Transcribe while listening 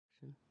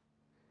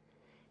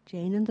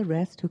Jane and the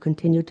rest, who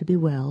continued to be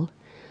well,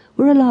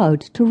 were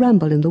allowed to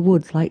ramble in the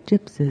woods like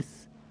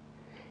gypsies.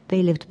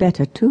 They lived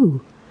better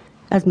too,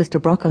 as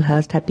Mr.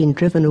 Brocklehurst had been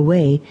driven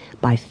away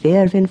by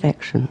fear of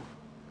infection.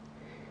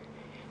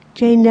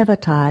 Jane never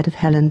tired of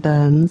Helen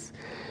Burns,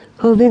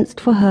 who evinced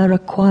for her a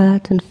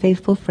quiet and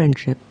faithful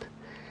friendship,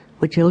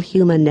 which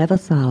ill-humour never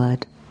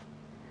soured.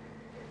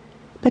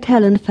 But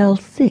Helen fell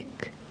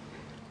sick,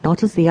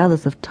 not as the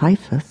others of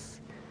typhus,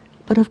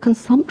 but of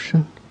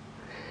consumption,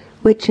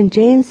 which in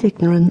Jane's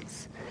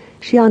ignorance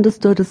she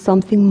understood as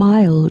something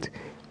mild,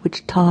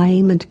 which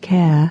time and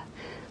care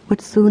would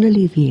soon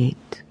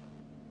alleviate.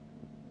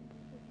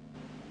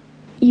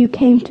 You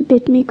came to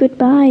bid me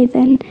goodbye,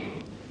 then.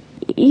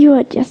 You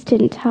are just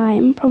in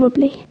time,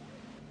 probably.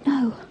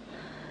 No.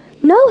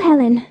 No,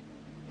 Helen.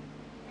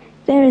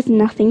 There is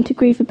nothing to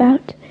grieve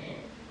about.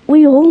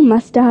 We all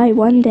must die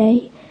one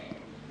day,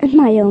 and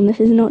my illness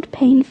is not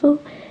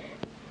painful.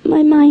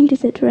 My mind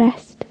is at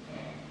rest.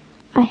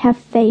 I have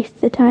faith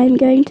that I am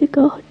going to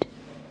God.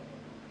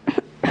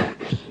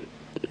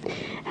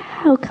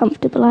 How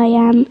comfortable I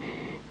am.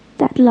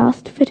 That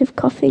last fit of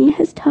coughing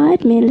has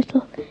tired me a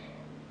little.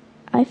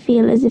 I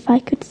feel as if I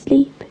could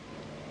sleep.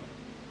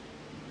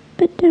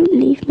 But don't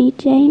leave me,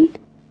 Jane.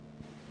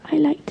 I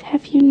like to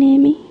have you near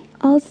me.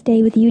 I'll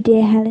stay with you,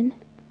 dear Helen.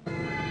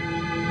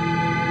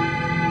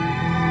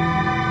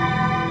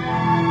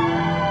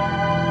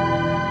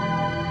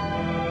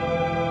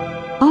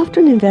 After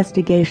an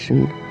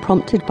investigation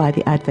prompted by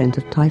the advent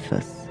of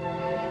typhus,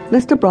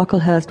 Mr.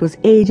 Brocklehurst was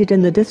aided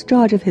in the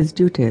discharge of his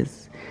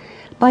duties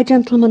by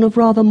gentlemen of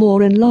rather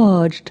more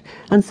enlarged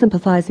and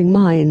sympathizing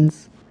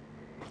minds,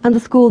 and the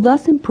school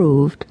thus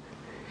improved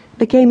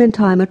became in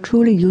time a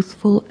truly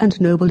useful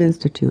and noble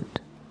institute.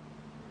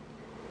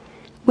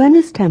 When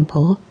Miss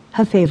Temple,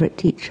 her favourite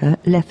teacher,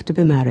 left to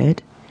be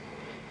married,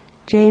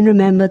 Jane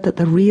remembered that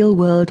the real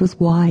world was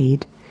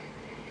wide,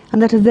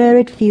 and that a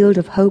varied field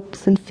of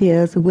hopes and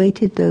fears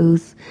awaited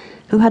those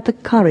who had the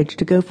courage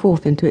to go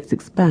forth into its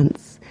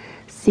expanse,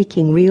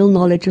 seeking real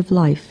knowledge of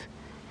life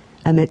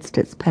amidst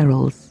its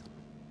perils.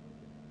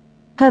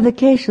 Her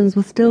vacations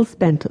were still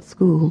spent at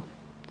school.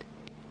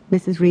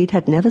 Mrs. Reed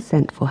had never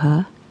sent for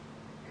her.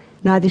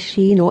 Neither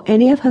she nor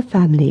any of her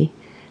family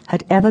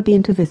had ever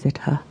been to visit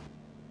her.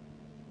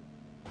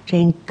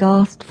 Jane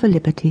gasped for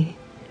liberty,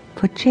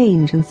 for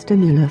change and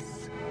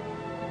stimulus.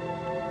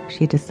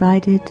 She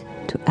decided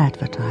to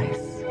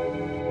advertise.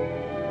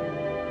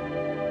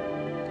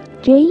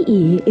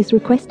 J.E. is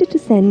requested to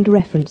send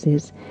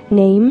references,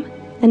 name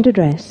and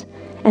address,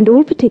 and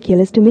all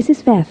particulars to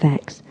Mrs.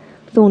 Fairfax,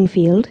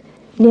 Thornfield,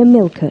 near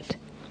Millcote.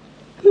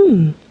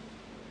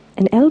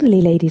 An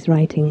elderly lady's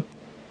writing.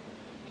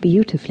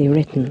 Beautifully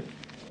written.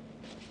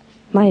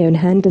 My own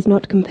hand does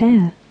not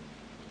compare,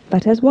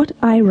 but as what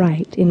I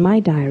write in my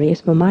diary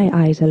is for my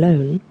eyes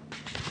alone.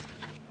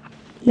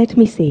 Let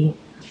me see.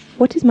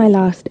 What is my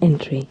last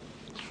entry?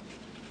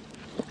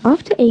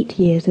 After 8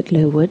 years at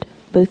Lowood,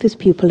 both as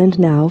pupil and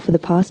now for the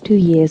past 2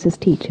 years as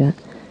teacher,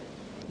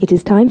 it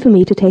is time for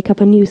me to take up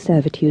a new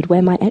servitude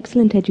where my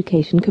excellent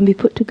education can be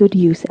put to good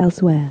use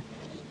elsewhere.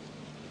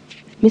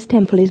 Miss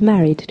Temple is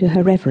married to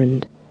her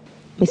Reverend.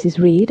 Mrs.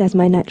 Reed, as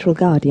my natural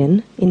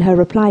guardian, in her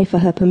reply for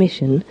her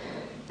permission,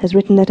 has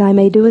written that I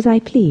may do as I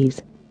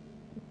please.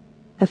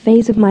 A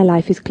phase of my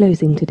life is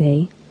closing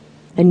today,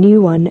 a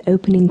new one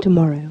opening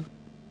tomorrow.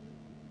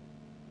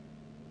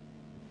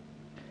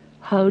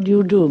 How do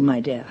you do, my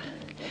dear?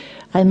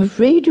 I'm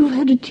afraid you've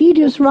had a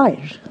tedious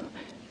ride.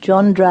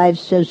 John drives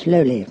so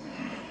slowly.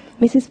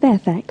 Mrs.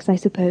 Fairfax, I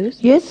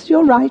suppose? Yes,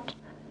 you're right.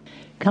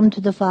 Come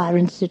to the fire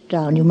and sit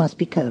down. You must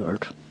be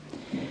cold.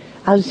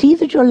 I'll see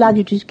that your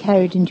luggage is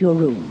carried into your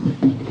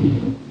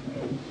room.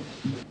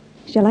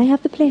 Shall I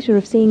have the pleasure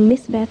of seeing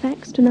Miss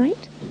Fairfax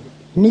tonight?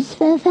 Miss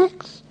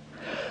Fairfax?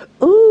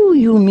 Oh,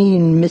 you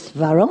mean Miss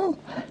Varon?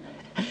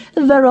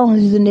 Varon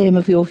is the name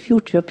of your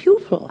future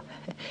pupil.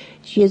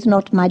 She is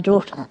not my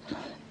daughter.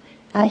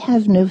 I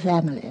have no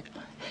family.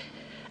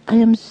 I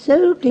am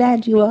so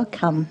glad you are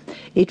come.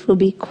 It will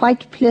be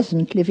quite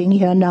pleasant living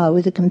here now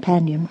with a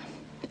companion.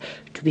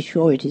 To be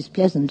sure, it is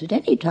pleasant at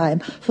any time,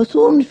 for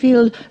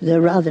Thornfield, though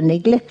rather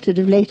neglected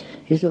of late,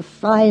 is a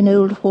fine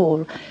old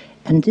hall,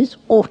 and this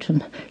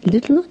autumn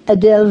little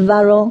Adele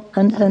Varon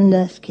and her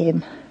nurse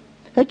came.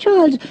 Her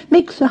child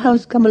makes the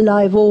house come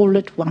alive all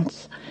at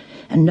once,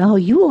 and now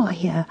you are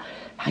here,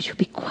 I shall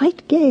be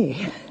quite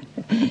gay.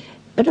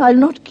 But I'll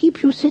not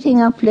keep you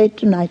sitting up late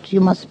tonight.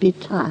 You must be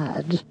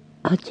tired.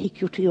 I'll take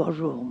you to your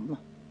room.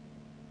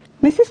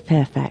 Mrs.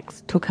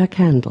 Fairfax took her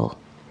candle,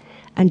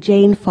 and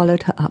Jane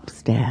followed her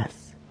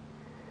upstairs.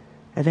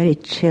 A very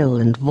chill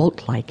and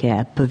vault-like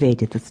air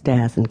pervaded the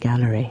stairs and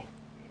gallery.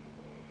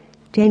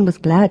 Jane was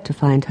glad to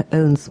find her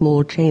own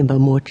small chamber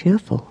more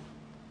cheerful.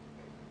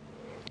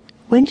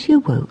 When she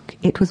awoke,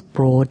 it was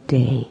broad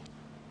day.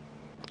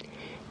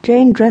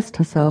 Jane dressed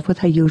herself with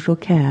her usual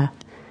care.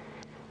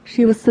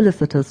 She was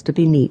solicitous to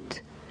be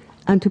neat,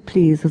 and to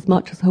please as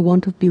much as her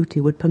want of beauty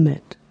would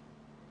permit.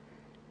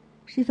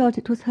 She felt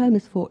it was her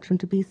misfortune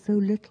to be so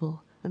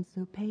little and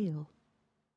so pale.